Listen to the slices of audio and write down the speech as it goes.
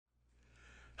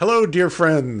Hello, dear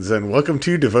friends, and welcome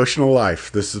to Devotional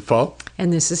Life. This is Paul.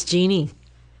 And this is Jeannie.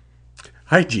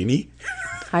 Hi, Jeannie.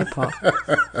 Hi, Paul.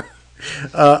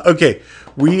 Okay,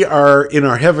 we are in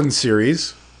our Heaven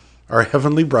series, our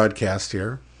heavenly broadcast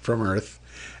here from Earth,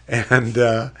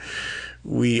 and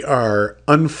we are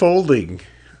unfolding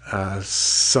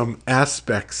some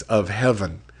aspects of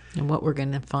heaven. And what we're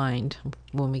going to find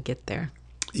when we get there.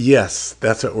 Yes,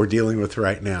 that's what we're dealing with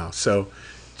right now. So,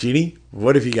 Jeannie,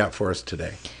 what have you got for us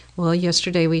today? Well,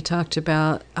 yesterday we talked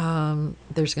about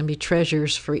there's going to be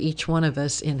treasures for each one of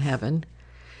us in heaven.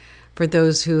 For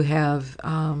those who have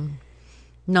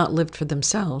not lived for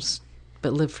themselves,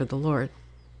 but lived for the Lord.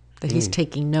 That He's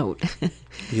taking note.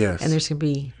 Yes. And there's going to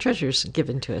be treasures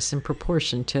given to us in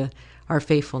proportion to our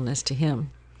faithfulness to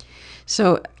Him.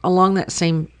 So along that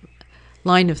same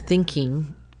line of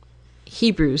thinking,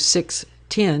 Hebrews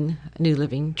 6:10, New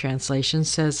Living Translation,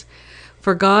 says,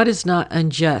 "For God is not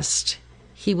unjust.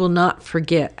 He will not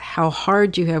forget how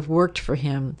hard you have worked for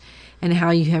Him and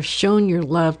how you have shown your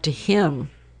love to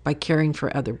Him by caring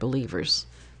for other believers."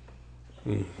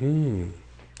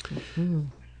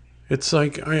 It's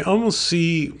like I almost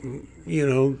see,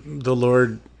 the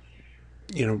Lord,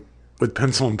 with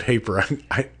pencil and paper.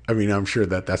 I mean, I'm sure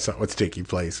that that's not what's taking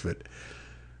place, but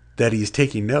that He's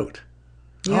taking note.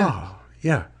 Yeah. Oh,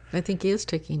 yeah. I think He is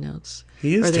taking notes.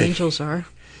 He is Or the taking- angels are.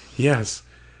 Yes.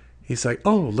 He's like,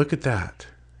 oh, look at that,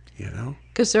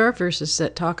 Because there are verses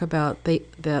that talk about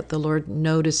that the Lord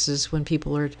notices when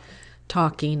people are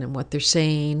talking and what they're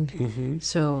saying.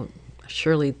 So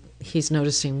surely He's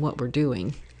noticing what we're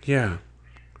doing. Yeah.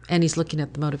 And He's looking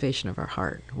at the motivation of our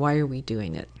heart. Why are we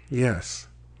doing it? Yes.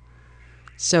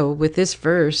 So with this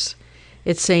verse,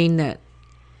 it's saying that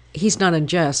He's not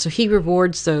unjust. So He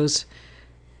rewards those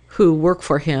who work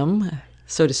for Him,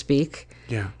 so to speak.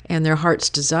 Yeah. And their heart's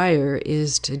desire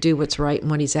is to do what's right and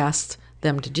what He's asked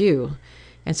them to do.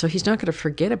 And so He's not going to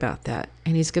forget about that.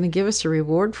 And He's going to give us a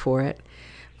reward for it.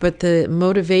 But the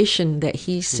motivation that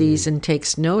He sees and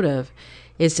takes note of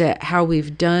is that how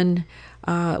we've done,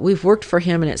 we've worked for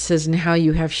Him, and it says, and how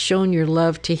you have shown your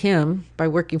love to Him by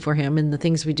working for Him, and the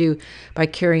things we do by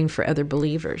caring for other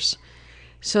believers.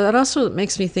 So that also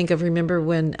makes me think of, remember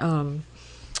when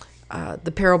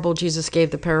the parable, Jesus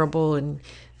gave the parable, and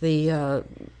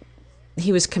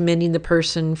He was commending the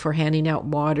person for handing out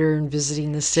water and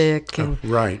visiting the sick and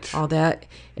Right. all that.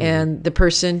 And the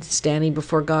person standing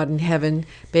before God in heaven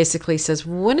basically says,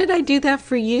 "When did I do that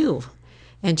for you?"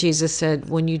 And Jesus said,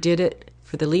 "When you did it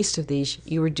for the least of these,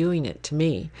 you were doing it to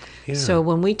me." Yeah. So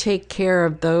when we take care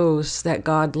of those that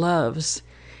God loves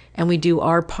and we do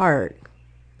our part,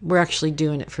 we're actually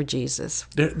doing it for Jesus.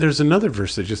 There's another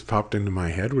verse that just popped into my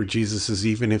head where Jesus says,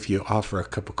 even if you offer a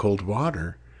cup of cold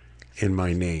water in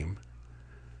my name,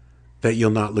 that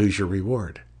you'll not lose your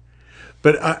reward.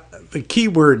 But the key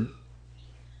word,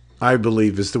 I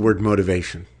believe, is the word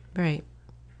motivation. Right,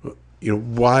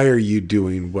 Why are you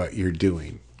doing what you're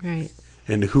doing? right.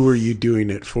 And who are you doing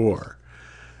it for?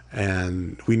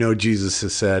 And we know Jesus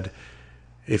has said,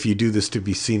 if you do this to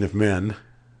be seen of men,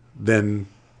 then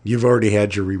you've already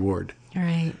had your reward.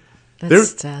 Right. That's There-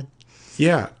 sad.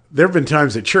 Yeah. There have been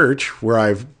times at church where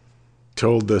I've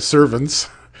told the servants,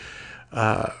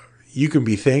 you can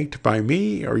be thanked by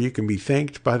me or you can be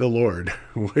thanked by the Lord.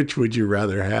 Which would you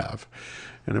rather have?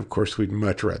 And of course, we'd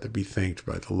much rather be thanked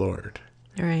by the Lord.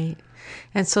 Right.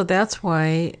 And so that's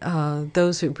why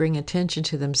those who bring attention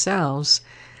to themselves,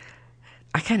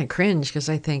 I kind of cringe because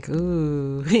I think,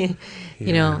 ooh,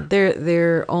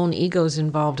 their own ego's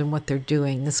involved in what they're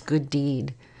doing, this good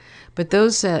deed. But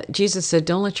those that Jesus said,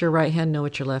 don't let your right hand know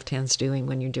what your left hand's doing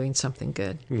when you're doing something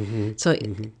good.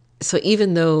 So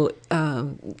even though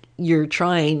you're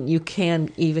trying, you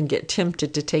can even get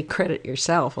tempted to take credit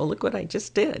yourself. Oh, look what I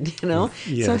just did,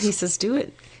 Yes. So He says, do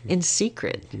it in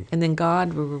secret, and then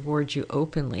God will reward you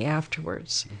openly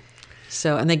afterwards.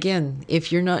 So, and again,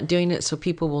 if you're not doing it so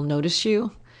people will notice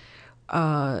you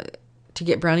to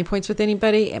get brownie points with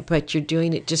anybody, but you're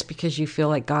doing it just because you feel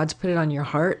like God's put it on your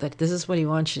heart, that this is what He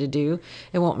wants you to do,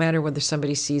 it won't matter whether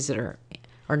somebody sees it or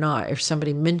not, if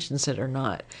somebody mentions it or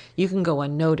not. You can go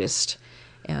unnoticed.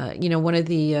 One of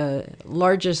the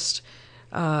largest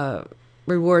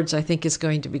rewards, I think, is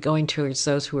going to be going towards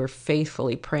those who are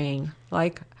faithfully praying,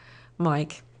 like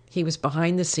Mike. He was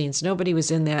behind the scenes. Nobody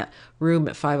was in that room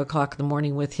at 5 o'clock in the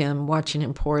morning with him, watching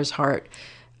him pour his heart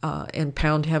and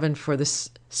pound heaven for the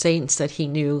saints that he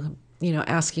knew,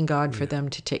 asking God for them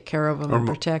to take care of him and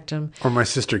protect him. Or my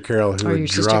sister Carol, who Or would your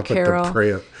sister drop Carol. at the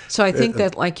prayer. So I think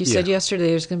that, like you said yeah. yesterday,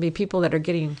 there's going to be people that are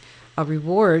getting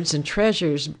rewards and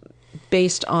treasures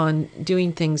based on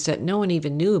doing things that no one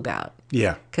even knew about.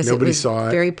 Yeah. Because it Nobody was saw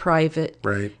it. very private.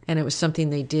 Right. And it was something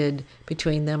they did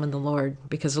between them and the Lord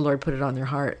because the Lord put it on their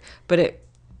heart. But it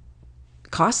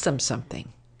cost them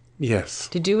something. Yes.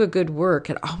 To do a good work,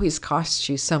 it always costs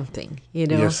you something, you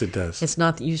know? Yes, it does. It's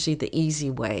not usually the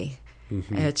easy way.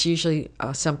 It's usually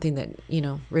something that,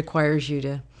 requires you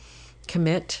to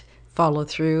commit, follow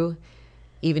through,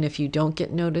 even if you don't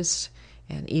get noticed,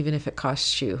 and even if it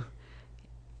costs you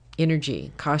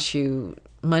energy, costs you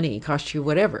money, costs you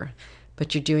whatever.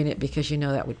 But you're doing it because you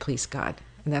know that would please God.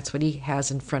 And that's what he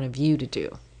has in front of you to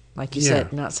do. Like you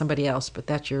said, not somebody else, but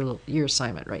that's your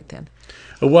assignment right then.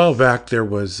 A while back, there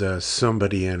was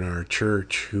somebody in our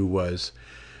church who was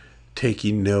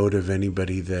taking note of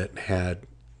anybody that had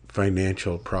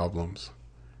financial problems.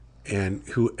 And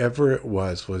whoever it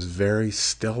was very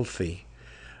stealthy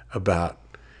about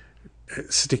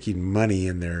sticking money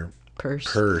in their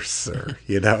purse or,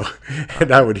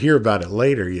 and I would hear about it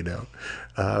later,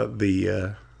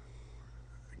 the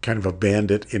kind of a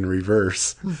bandit in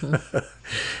reverse.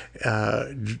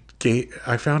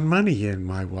 I found money in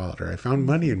my wallet, or I found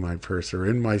money in my purse, or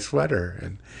in my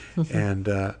sweater, and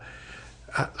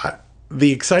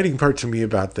the exciting part to me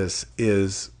about this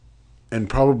is, and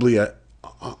probably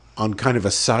on kind of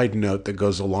a side note that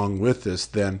goes along with this,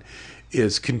 then,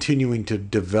 is continuing to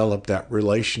develop that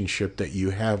relationship that you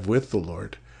have with the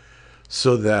Lord,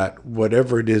 so that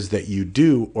whatever it is that you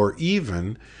do, or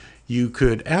even you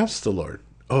could ask the Lord,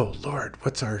 "Oh Lord,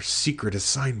 what's our secret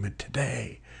assignment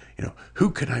today?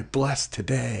 Who can I bless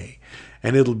today?"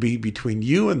 And it'll be between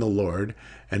you and the Lord,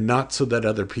 and not so that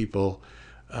other people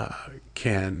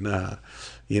can,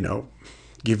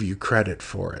 give you credit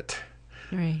for it.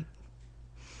 Right.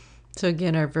 So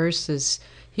again, our verse is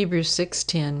Hebrews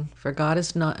 6:10. For God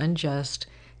is not unjust;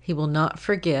 He will not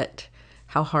forget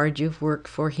how hard you've worked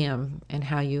for Him and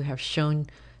how you have shown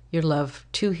your love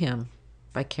to Him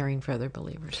by caring for other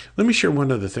believers. Let me share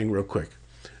one other thing real quick.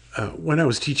 When I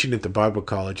was teaching at the Bible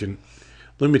college, and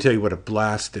let me tell you what a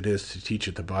blast it is to teach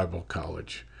at the Bible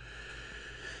college.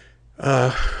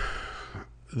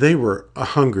 They were a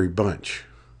hungry bunch.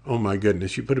 Oh my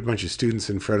goodness. You put a bunch of students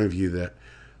in front of you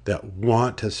that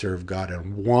want to serve God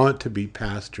and want to be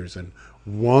pastors and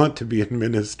want to be in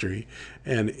ministry.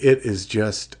 And it is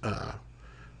just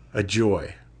a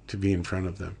joy to be in front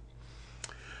of them.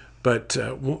 But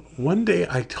one day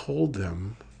I told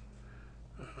them,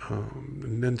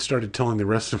 and then started telling the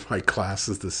rest of my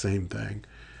classes the same thing.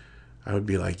 I would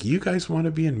be like, "You guys want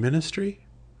to be in ministry?"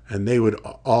 And they would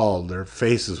their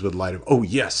faces would light up. "Oh,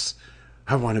 yes,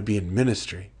 I want to be in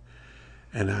ministry."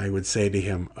 And I would say to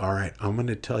him, "All right, I'm going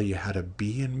to tell you how to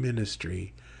be in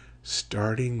ministry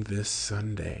starting this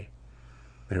Sunday."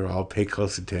 They were all pay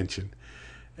close attention.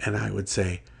 And I would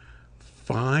say,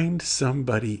 "Find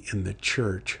somebody in the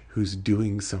church who's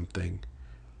doing something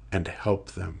and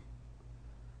help them."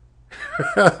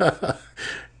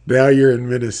 Now you're in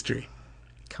ministry.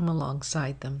 Come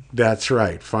alongside them. That's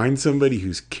right. Find somebody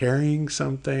who's carrying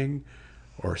something,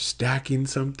 or stacking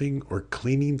something, or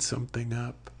cleaning something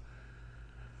up,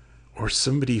 or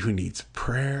somebody who needs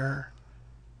prayer.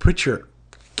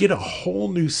 Get a whole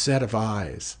new set of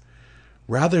eyes,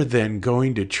 rather than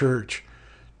going to church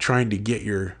trying to get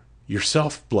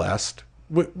yourself blessed,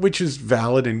 which is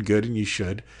valid and good, and you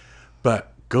should,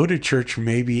 but go to church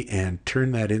maybe and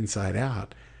turn that inside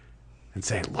out and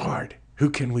say, "Lord, who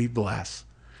can we bless?"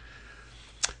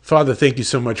 Father, thank you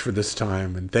so much for this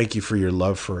time, and thank you for your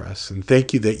love for us, and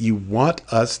thank you that you want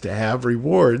us to have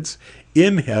rewards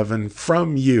in heaven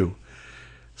from you.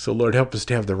 So, Lord, help us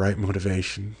to have the right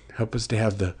motivation. Help us to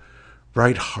have the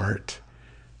right heart.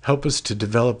 Help us to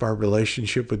develop our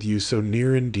relationship with you so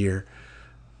near and dear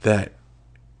that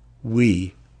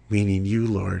we, meaning you,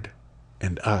 Lord,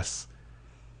 and us,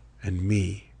 and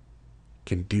me,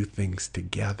 can do things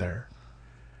together.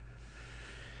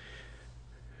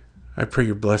 I pray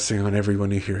your blessing on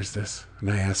everyone who hears this,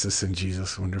 and I ask this in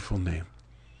Jesus' wonderful name.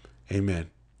 Amen.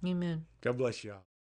 Amen. God bless you all.